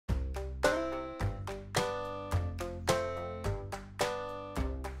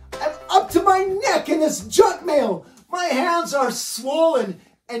to my neck in this junk mail. My hands are swollen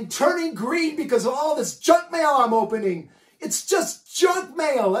and turning green because of all this junk mail I'm opening. It's just junk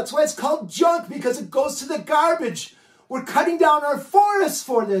mail. That's why it's called junk, because it goes to the garbage. We're cutting down our forests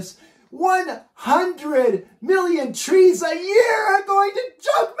for this. 100 million trees a year are going to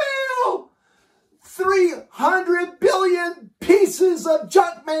junk mail. 300 billion pieces of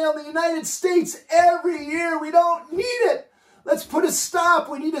junk mail in the United States every year. We don't need it. Let's put a stop.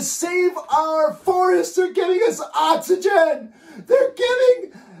 We need to save our forests. They're giving us oxygen. They're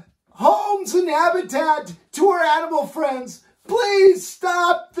giving homes and habitat to our animal friends. Please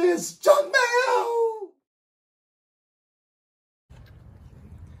stop this junk mail.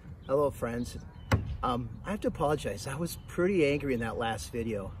 Hello, friends. I have to apologize. I was pretty angry in that last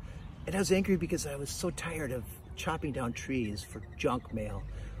video. And I was angry because I was so tired of chopping down trees for junk mail.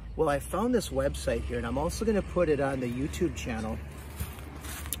 Well, I found this website here, and I'm also going to put it on the YouTube channel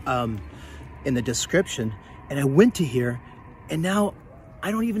in the description. And I went to here, and now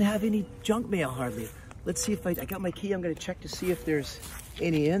I don't even have any junk mail hardly. Let's see if I got my key. I'm going to check to see if there's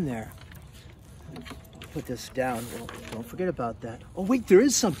any in there. Put this down. Well, don't forget about that. Oh wait, there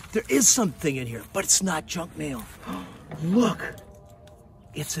is something in here, but it's not junk mail. Look,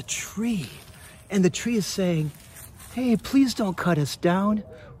 it's a tree, and the tree is saying, "Hey, please don't cut us down.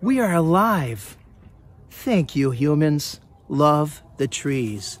 We are alive. Thank you, humans. Love the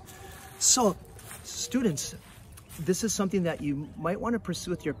trees." So, students, this is something that you might want to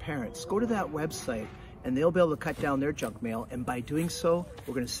pursue with your parents. Go to that website, and they'll be able to cut down their junk mail. And by doing so,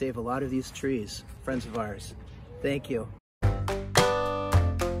 we're going to save a lot of these trees, friends of ours. Thank you.